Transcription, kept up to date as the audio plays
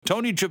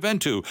Tony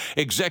Juventu,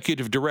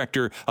 Executive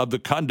Director of the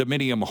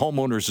Condominium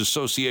Homeowners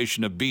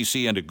Association of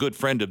BC and a good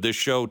friend of this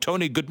show.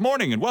 Tony, good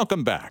morning and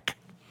welcome back.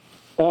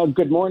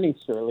 Good morning,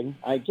 Sterling.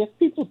 I guess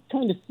people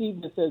kind of see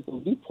this as a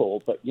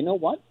loophole, but you know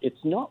what?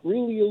 It's not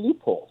really a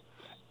loophole.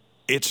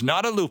 It's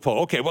not a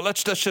loophole. Okay, well,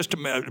 let's just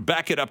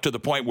back it up to the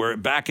point where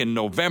back in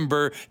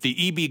November,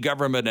 the EB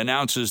government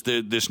announces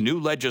this new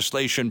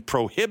legislation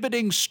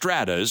prohibiting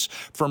stratas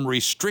from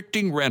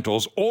restricting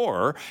rentals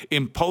or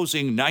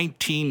imposing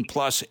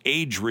 19-plus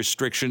age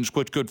restrictions,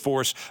 which could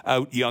force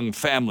out young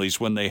families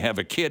when they have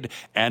a kid.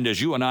 And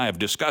as you and I have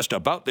discussed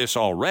about this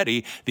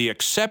already, the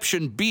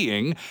exception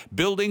being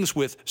buildings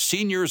with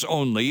seniors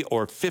only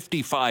or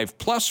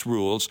 55-plus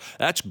rules.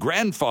 That's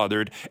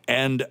grandfathered,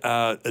 and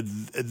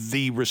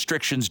the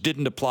restrictions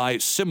didn't apply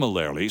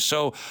similarly.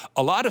 So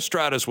a lot of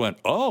stratas went,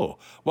 oh,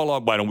 well,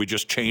 why don't we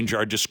just change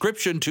our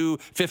description to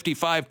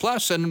 55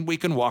 plus and we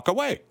can walk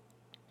away?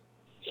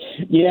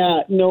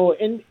 Yeah, no,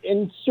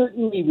 and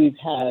certainly we've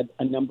had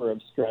a number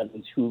of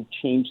stratas who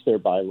changed their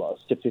bylaws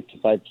to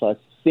 55 plus,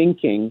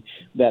 thinking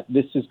that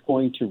this is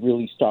going to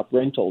really stop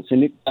rentals.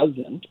 And it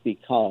doesn't,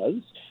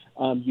 because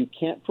you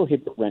can't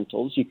prohibit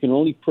rentals. You can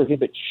only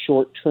prohibit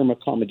short-term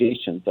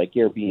accommodations like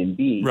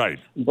Airbnb. Right.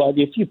 But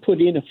if you put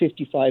in a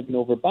 55 and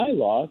over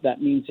bylaw,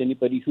 that means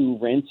anybody who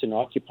rents and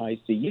occupies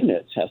the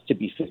units has to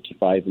be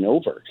 55 and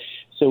over.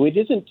 So it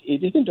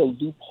isn't a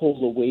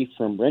loophole away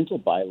from rental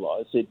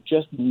bylaws. It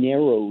just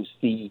narrows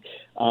the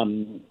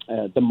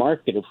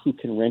market of who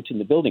can rent in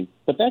the building.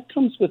 But that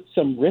comes with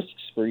some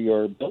risks for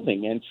your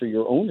building and for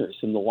your owners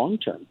in the long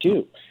term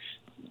too.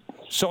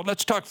 So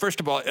let's talk first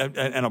of all,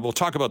 and we'll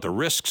talk about the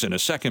risks in a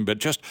second, but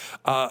just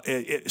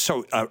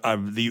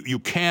you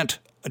can't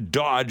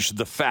dodge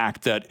the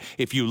fact that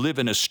if you live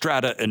in a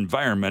strata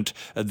environment,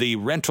 the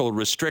rental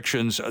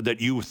restrictions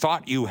that you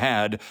thought you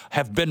had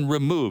have been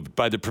removed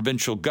by the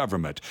provincial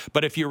government.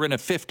 But if you're in a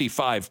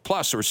 55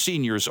 plus or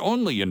seniors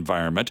only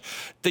environment,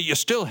 that you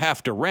still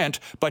have to rent,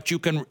 but you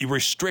can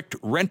restrict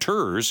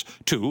renters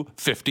to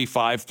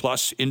 55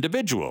 plus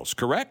individuals,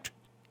 correct?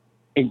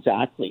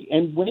 Exactly.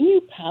 And when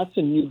you pass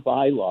a new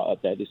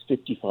bylaw that is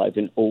 55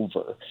 and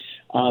over,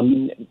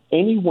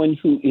 anyone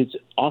who is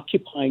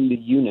occupying the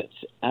units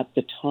at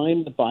the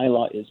time the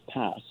bylaw is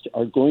passed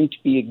are going to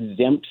be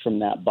exempt from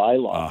that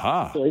bylaw.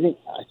 Uh-huh.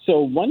 So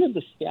one of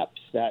the steps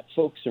that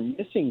folks are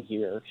missing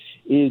here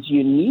is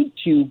you need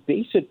to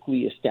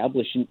basically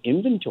establish an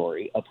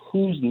inventory of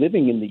who's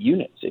living in the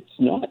units. It's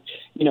not,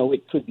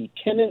 it could be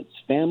tenants,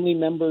 family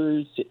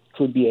members, it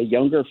could be a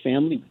younger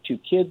family with two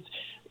kids.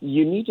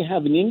 You need to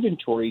have an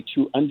inventory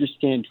to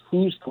understand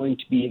who's going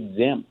to be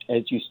exempt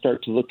as you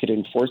start to look at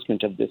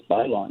enforcement of this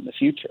bylaw in the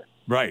future.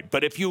 Right.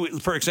 But if you,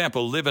 for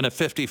example, live in a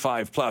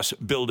 55-plus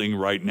building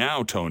right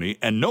now, Tony,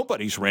 and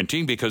nobody's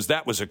renting because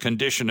that was a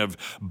condition of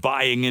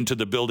buying into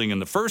the building in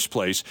the first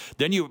place,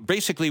 then you're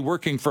basically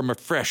working from a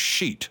fresh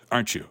sheet,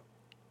 aren't you?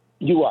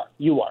 You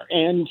are.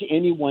 And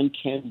anyone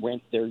can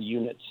rent their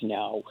units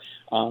now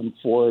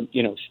for,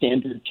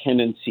 standard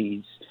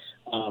tenancies.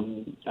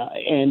 And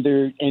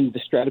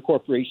the Strata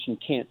Corporation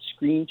can't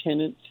screen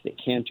tenants. They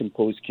can't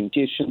impose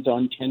conditions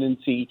on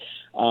tenancy.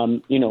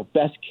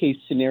 Best case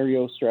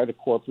scenario, Strata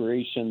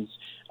Corporations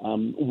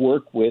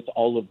work with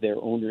all of their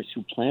owners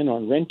who plan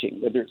on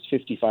renting, whether it's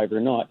 55 or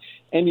not,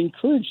 and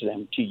encourage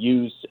them to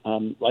use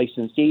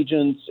licensed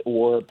agents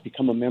or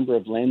become a member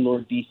of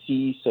Landlord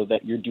BC so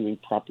that you're doing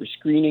proper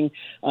screening.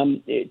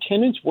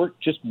 Tenants work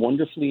just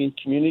wonderfully in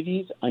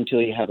communities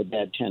until you have a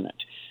bad tenant.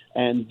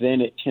 And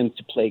then it tends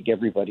to plague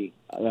everybody.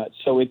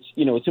 So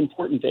it's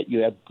important that you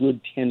have good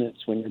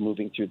tenants when you're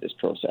moving through this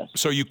process.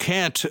 So you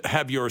can't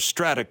have your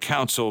Strata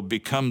Council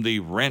become the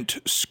rent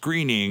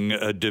screening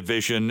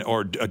division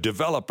or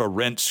develop a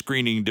rent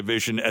screening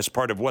division as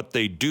part of what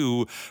they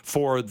do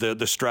for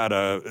the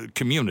Strata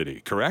community,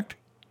 correct?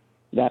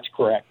 That's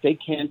correct. They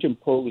can't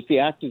impose. The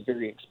Act is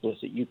very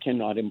explicit. You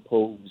cannot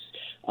impose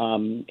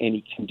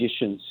any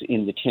conditions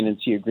in the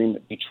tenancy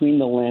agreement between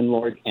the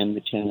landlord and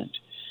the tenant.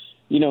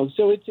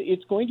 So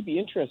it's going to be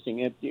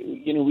interesting.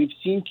 We've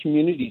seen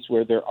communities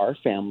where there are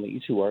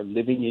families who are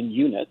living in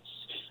units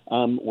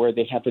where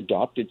they have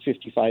adopted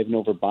 55 and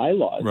over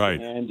bylaws.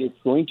 Right. And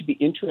it's going to be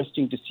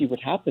interesting to see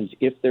what happens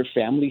if their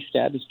family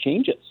status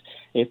changes.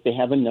 If they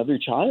have another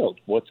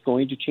child, what's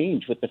going to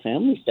change with the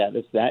family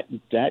status? That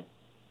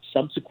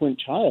subsequent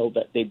child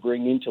that they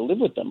bring in to live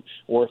with them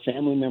or a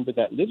family member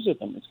that lives with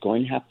them is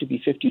going to have to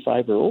be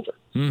 55 or over.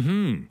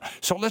 Mm-hmm.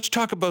 So let's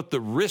talk about the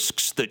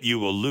risks that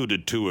you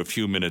alluded to a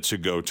few minutes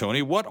ago,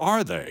 Tony. What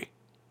are they?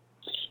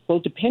 Well,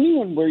 depending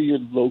on where you're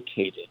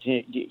located,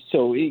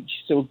 so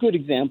a good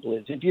example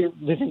is if you're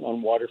living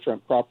on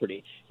waterfront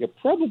property, you're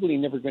probably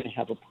never going to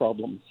have a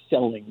problem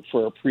selling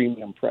for a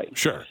premium price.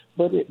 Sure.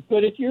 But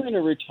if you're in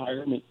a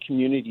retirement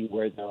community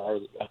where there are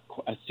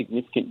a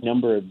significant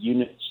number of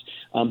units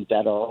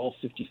that are all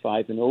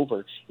 55 and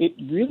over, it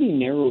really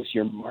narrows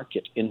your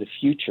market in the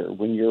future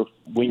when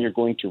you're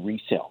going to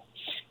resell.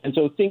 And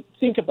so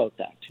think about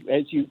that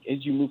as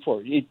you move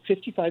forward.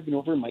 55 and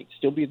over might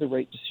still be the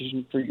right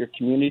decision for your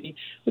community,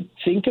 but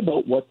think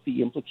about what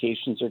the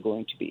implications are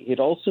going to be. It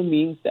also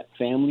means that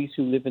families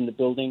who live in the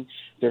building,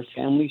 their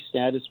family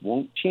status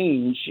won't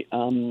change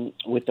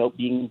without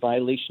being in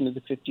violation of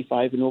the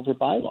 55 and over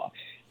bylaw.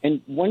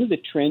 And one of the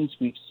trends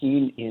we've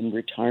seen in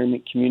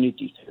retirement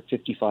communities that are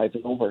 55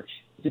 and over,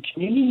 the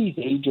communities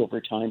age over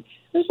time.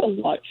 There's a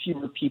lot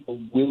fewer people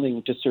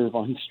willing to serve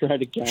on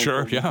strata council.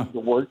 Sure, yeah.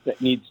 The work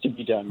that needs to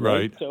be done.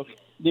 Right. So,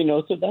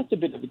 so that's a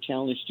bit of a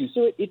challenge too.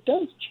 So it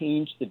does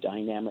change the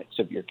dynamics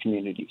of your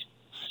communities.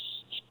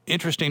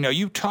 Interesting. Now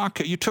you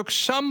took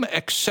some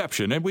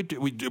exception, and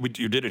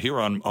you did it here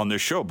on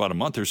this show about a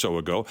month or so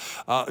ago,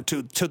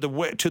 to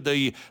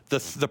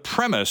the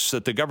premise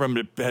that the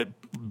government had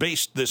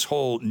based this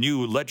whole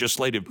new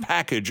legislative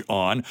package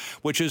on,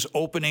 which is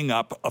opening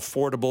up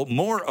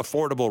more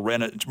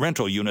affordable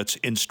rental units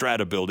in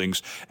strata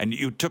buildings, and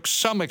you took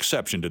some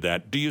exception to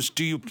that. Do you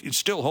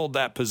still hold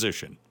that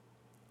position?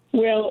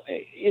 Well,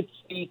 it's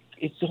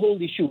the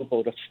whole issue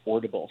about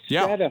affordable.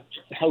 Strata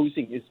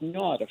housing is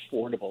not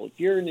affordable. If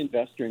you're an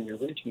investor and you're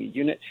renting a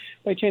unit,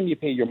 by the time you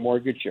pay your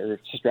mortgage, your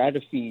strata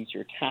fees,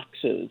 your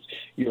taxes,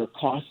 your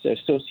costs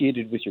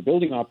associated with your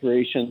building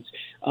operations,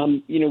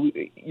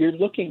 you're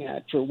looking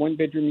at, for a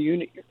one-bedroom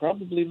unit, you're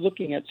probably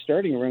looking at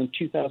starting around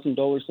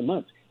 $2,000 a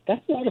month.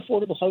 That's not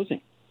affordable housing.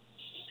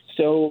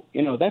 So,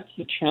 that's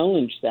the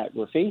challenge that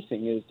we're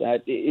facing, is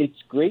that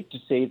it's great to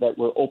say that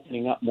we're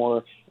opening up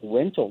more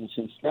rentals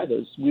in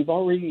stratas. We've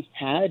already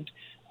had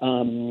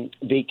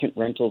vacant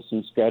rentals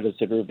in stratas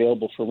that are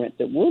available for rent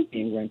that weren't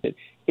being rented.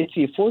 It's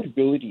the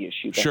affordability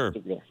issue that's the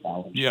real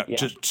challenge. Yeah.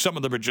 Just, some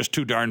of them are just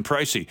too darn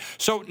pricey.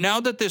 So now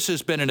that this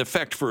has been in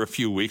effect for a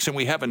few weeks, and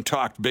we haven't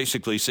talked, we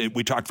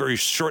talked very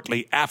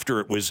shortly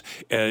after it was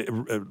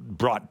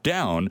brought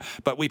down,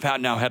 but we've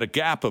now had a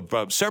gap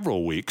of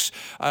several weeks.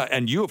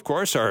 And you, of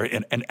course, are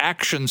an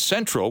action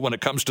central when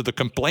it comes to the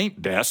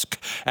complaint desk,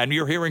 and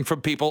you're hearing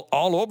from people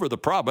all over the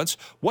province.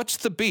 What's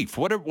the beef?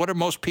 What are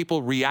most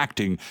people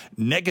reacting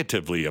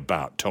negatively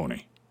about,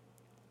 Tony?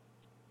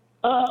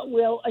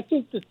 Well, I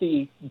think that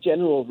the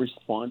general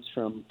response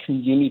from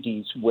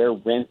communities where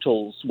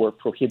rentals were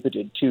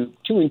prohibited to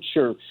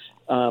ensure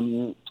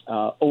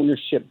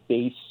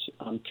ownership-based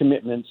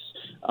commitments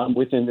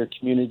within their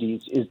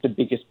communities is the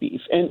biggest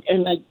beef.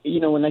 And I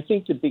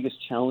think the biggest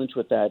challenge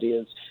with that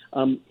is,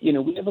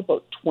 we have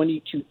about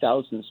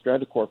 22,000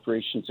 strata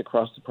corporations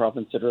across the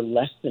province that are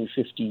less than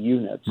 50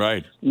 units.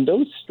 Right. And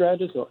those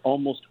stratas are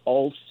almost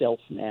all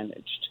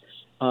self-managed.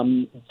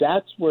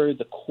 That's where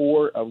the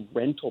core of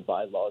rental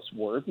bylaws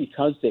were,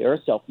 because they are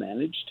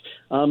self-managed.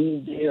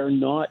 They are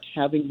not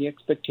having the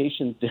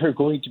expectations they're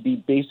going to be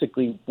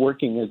basically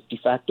working as de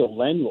facto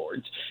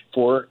landlords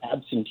for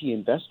absentee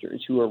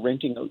investors who are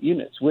renting out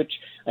units, which,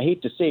 I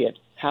hate to say it,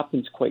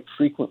 happens quite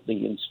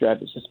frequently in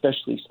stratas,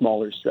 especially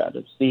smaller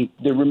stratas. The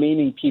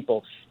remaining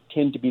people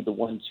tend to be the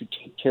ones who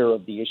take care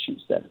of the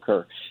issues that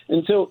occur.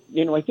 And so,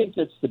 I think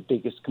that's the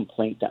biggest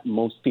complaint that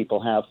most people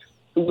have.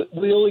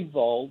 Will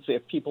evolve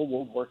if people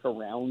will work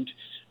around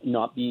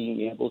not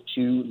being able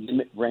to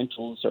limit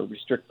rentals or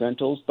restrict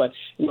rentals. But,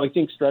 I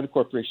think strata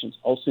corporations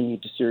also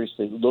need to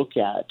seriously look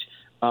at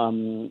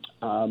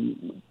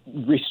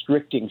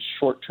restricting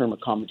short-term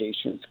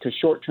accommodations, because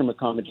short-term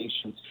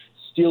accommodations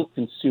still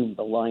consume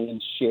the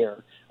lion's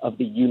share of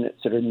the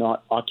units that are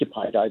not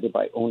occupied either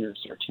by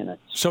owners or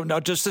tenants. So now,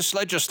 does this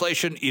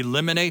legislation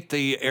eliminate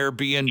the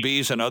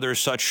Airbnbs and other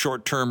such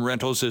short-term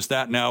rentals? Is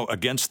that now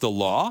against the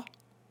law?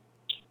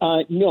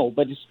 No,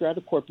 but a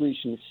strata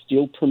corporation is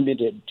still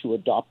permitted to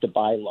adopt a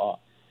bylaw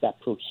that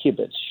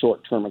prohibits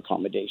short-term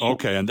accommodation.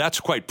 Okay, and that's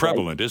quite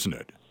prevalent, isn't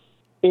it?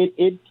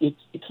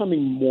 It's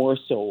becoming more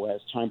so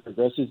as time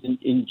progresses,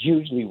 and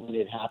usually when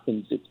it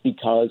happens, it's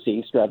because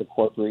a strata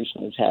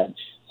corporation has had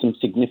some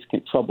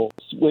significant troubles,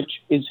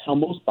 which is how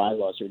most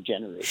bylaws are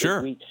generated.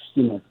 Sure.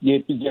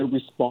 They're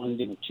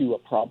responding to a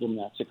problem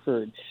that's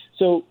occurred.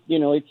 So,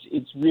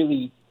 it's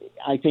really,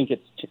 I think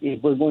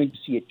we're going to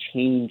see a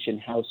change in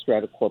how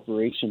strata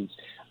corporations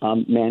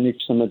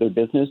manage some of their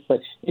business, but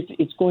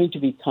it's going to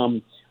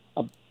become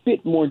a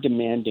bit more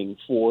demanding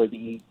for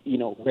the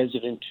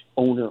resident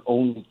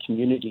owner-only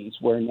communities,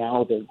 where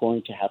now they're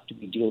going to have to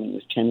be dealing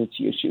with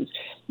tenancy issues.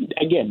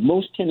 Again,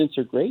 most tenants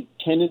are great.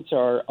 Tenants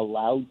are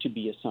allowed to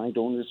be assigned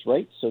owners'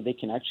 rights, so they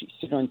can actually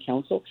sit on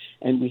council,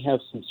 and we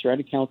have some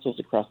strata councils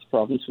across the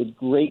province with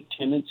great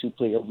tenants who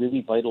play a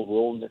really vital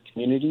role in their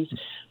communities.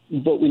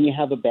 But when you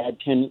have a bad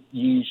tenant,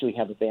 you usually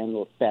have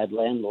a bad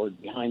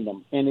landlord behind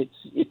them, and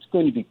it's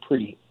going to be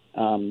pretty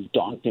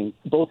daunting,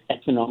 both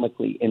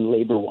economically and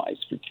labor-wise,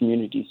 for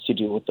communities to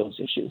deal with those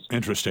issues.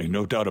 Interesting.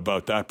 No doubt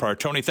about that part.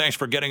 Tony, thanks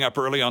for getting up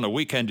early on the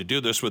weekend to do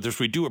this with us.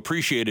 We do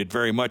appreciate it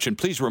very much. And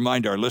please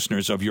remind our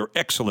listeners of your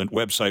excellent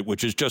website,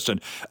 which is just an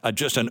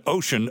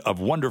ocean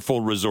of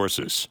wonderful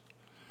resources.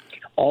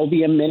 All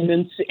the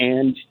amendments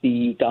and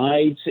the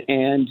guides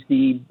and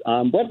the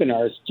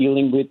webinars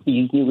dealing with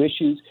these new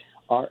issues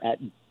are at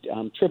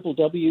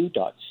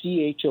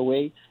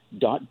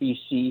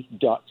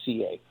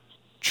www.choa.bc.ca.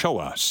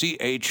 CHOA,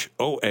 CHOA.bc.ca.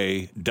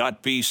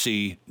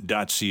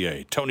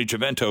 Tony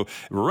Givento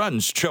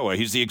runs CHOA.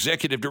 He's the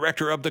executive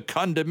director of the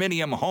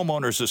Condominium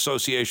Homeowners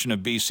Association of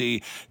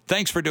BC.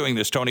 Thanks for doing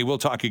this, Tony. We'll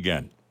talk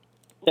again.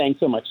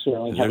 Thanks so much,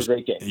 Sterling. Have a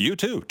great day. You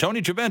too.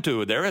 Tony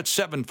Givento there at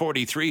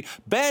 7:43.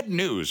 Bad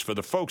news for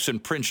the folks in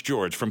Prince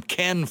George from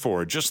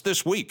Canfor just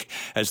this week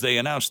as they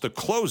announced the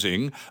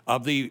closing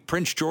of the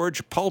Prince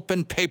George Pulp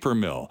and Paper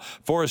Mill.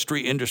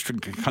 Forestry industry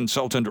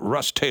consultant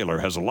Russ Taylor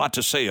has a lot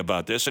to say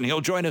about this, and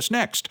he'll join us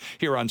next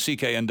here on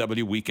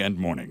CKNW Weekend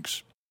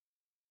Mornings.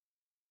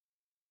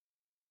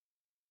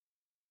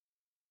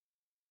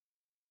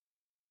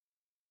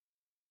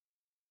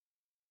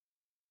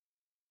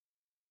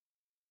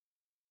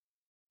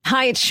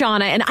 Hi, it's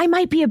Shauna, and I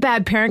might be a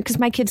bad parent because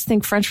my kids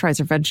think French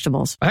fries are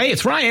vegetables. Hey,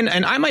 it's Ryan,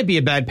 and I might be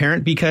a bad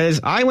parent because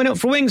I went out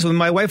for wings when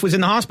my wife was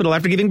in the hospital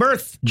after giving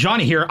birth.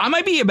 Johnny here. I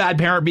might be a bad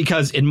parent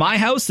because in my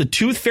house, the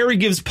tooth fairy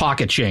gives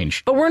pocket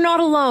change. But we're not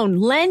alone.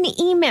 Len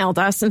emailed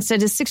us and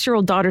said his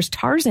 6-year-old daughter's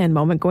Tarzan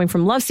moment going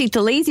from love seat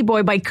to lazy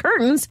boy by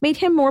curtains made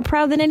him more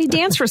proud than any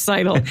dance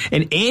recital.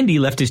 And Andy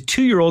left his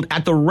 2-year-old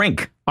at the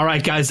rink. All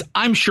right, guys,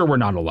 I'm sure we're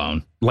not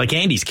alone. Like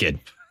Andy's kid.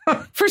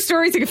 For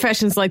stories and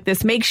confessions like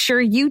this, make sure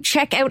you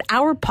check out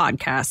our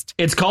podcast.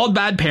 It's called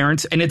Bad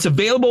Parents, and it's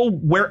available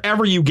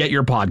wherever you get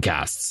your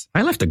podcasts.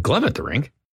 I left a glove at the rink.